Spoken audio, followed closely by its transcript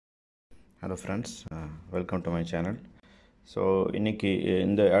Hello friends, welcome to my channel. So இன்றைக்கி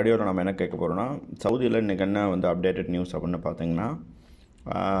இந்த ஆடியோவில் நம்ம என்ன கேட்க போகிறோன்னா, சவுதியில் இன்றைக்கி என்ன வந்து அப்டேட்டட் நியூஸ் அப்படின்னு பார்த்தீங்கன்னா,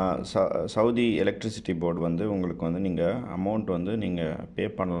 சவுதி எலக்ட்ரிசிட்டி போர்டு வந்து உங்களுக்கு வந்து நீங்கள் அமௌண்ட் வந்து நீங்கள் பே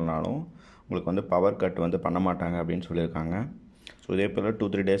பண்ணலனாலும் உங்களுக்கு வந்து பவர் கட் வந்து பண்ண மாட்டாங்க அப்படின்னு சொல்லியிருக்காங்க. ஸோ இதே போல்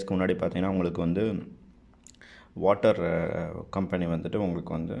 2-3 டேஸ்க்கு முன்னாடி பார்த்தீங்கன்னா உங்களுக்கு வந்து வாட்டர் கம்பெனி வந்துட்டு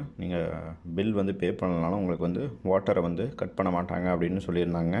உங்களுக்கு வந்து நீங்கள் பில் வந்து பே பண்ணலனாலும் உங்களுக்கு வந்து வாட்டரை வந்து கட் பண்ண மாட்டாங்க அப்படின்னு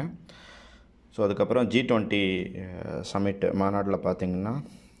சொல்லியிருந்தாங்க. ஸோ அதுக்கப்புறம் G20 சமிட் மாநாட்டில் பார்த்திங்கன்னா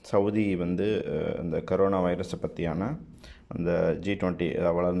சவுதி வந்து இந்த கரோனா வைரஸை பற்றியான அந்த G20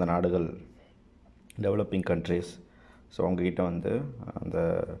 வளர்ந்த நாடுகள், டெவலப்பிங் கண்ட்ரீஸ், ஸோ அவங்கக்கிட்ட வந்து அந்த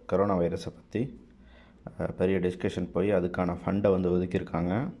கரோனா வைரஸை பற்றி பெரிய டிஸ்கஷன் போய் அதுக்கான ஃபண்டை வந்து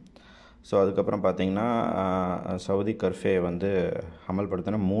ஒதுக்கியிருக்காங்க. ஸோ அதுக்கப்புறம் பார்த்திங்கன்னா சவுதி கர்ஃபே வந்து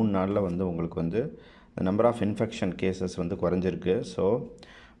அமல்படுத்தின 3 நாளில் வந்து உங்களுக்கு வந்து நம்பர் ஆஃப் இன்ஃபெக்ஷன் கேசஸ் வந்து குறைஞ்சிருக்கு. ஸோ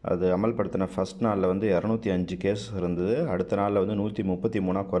அது அமல்படுத்தின ஃபஸ்ட் நாளில் வந்து 205 கேஸ் இருந்தது, அடுத்த நாளில் வந்து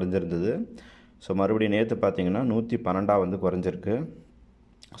 133 குறைஞ்சிருந்தது. ஸோ மறுபடியும் நேற்று பார்த்திங்கன்னா 112 வந்து குறைஞ்சிருக்கு.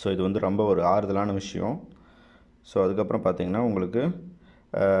 ஸோ இது வந்து ரொம்ப ஒரு ஆறுதலான விஷயம். ஸோ அதுக்கப்புறம் பார்த்திங்கன்னா உங்களுக்கு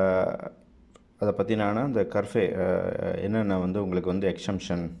அதை பற்றினான இந்த கர்ஃபே என்னென்ன வந்து உங்களுக்கு வந்து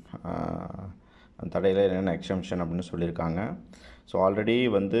எக்ஸம்ஷன், தடையில் என்னென்ன எக்ஸம்ஷன் அப்படின்னு சொல்லியிருக்காங்க. ஸோ ஆல்ரெடி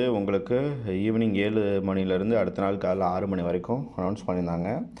வந்து உங்களுக்கு ஈவினிங் 7 மணிலேருந்து அடுத்த நாள் காலையில் 6 மணி வரைக்கும் அனௌன்ஸ் பண்ணியிருந்தாங்க.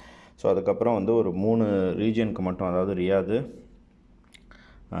 ஸோ அதுக்கப்புறம் வந்து ஒரு 3 ரீஜியனுக்கு மட்டும், அதாவது ரியாது,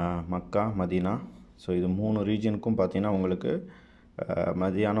 மக்கா, மதீனா, ஸோ இது 3 ரீஜியனுக்கும் பார்த்திங்கன்னா உங்களுக்கு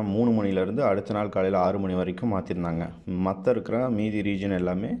மதியானம் 3 மணிலேருந்து அடுத்த நாள் காலையில் 6 மணி வரைக்கும் மாற்றிருந்தாங்க. மற்ற இருக்கிற மீதி ரீஜன்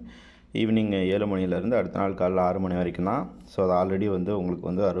எல்லாமே ஈவினிங் 7 மணிலேருந்து அடுத்த நாள் காலையில் 6 மணி வரைக்கும் தான். ஸோ அது ஆல்ரெடி வந்து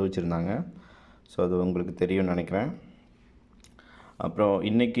உங்களுக்கு வந்து அறிவிச்சிருந்தாங்க. ஸோ அது உங்களுக்கு தெரியும்னு நினைக்கிறேன். அப்புறம்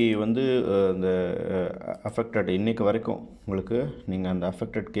இன்றைக்கி வந்து இந்த அஃபெக்டட் இன்றைக்கு வரைக்கும் உங்களுக்கு நீங்கள் அந்த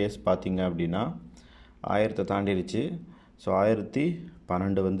அஃபெக்டட் கேஸ் பார்த்தீங்க அப்படின்னா 1000 தாண்டிடுச்சு. ஸோ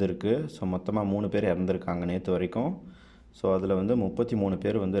 1012 வந்து இருக்குது. ஸோ மொத்தமாக 3 பேர் இறந்துருக்காங்க நேற்று வரைக்கும். ஸோ அதில் வந்து 33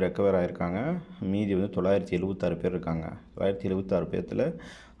 பேர் வந்து ரெக்கவர் ஆகிருக்காங்க. மீதி வந்து 976 பேர் இருக்காங்க. 976 பேர்த்தில்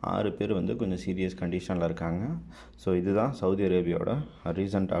 6 பேர் வந்து கொஞ்சம் சீரியஸ் கண்டிஷனில் இருக்காங்க. ஸோ இதுதான் சவுதி அரேபியாவோட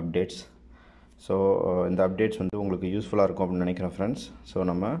ரீசன்ட் அப்டேட்ஸ். ஸோ இந்த அப்டேட்ஸ் வந்து உங்களுக்கு யூஸ்ஃபுல்லாக இருக்கும் அப்படின்னு நினைக்கிறேன் ஃப்ரெண்ட்ஸ். ஸோ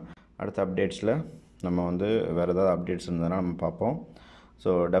நம்ம அடுத்த அப்டேட்ஸில் நம்ம வந்து வேறு ஏதாவது அப்டேட்ஸ் இருந்ததுன்னா நம்ம பார்ப்போம். ஸோ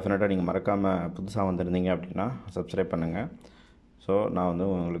டெஃபினட்டாக நீங்கள் மறக்காமல் புதுசாக வந்திருந்தீங்க அப்படின்னா சப்ஸ்கிரைப் பண்ணுங்கள். ஸோ நான் வந்து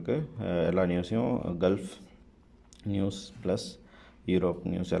உங்களுக்கு எல்லா நியூஸையும் gulf news plus Europe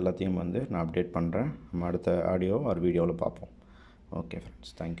news எல்லாத்தையும் வந்து நான் அப்டேட் பண்ணுறேன். நம்ம அடுத்த ஆடியோ ஆர் வீடியோவில் பார்ப்போம். Okay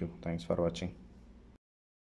friends, thank you. Thanks for வாட்சிங்.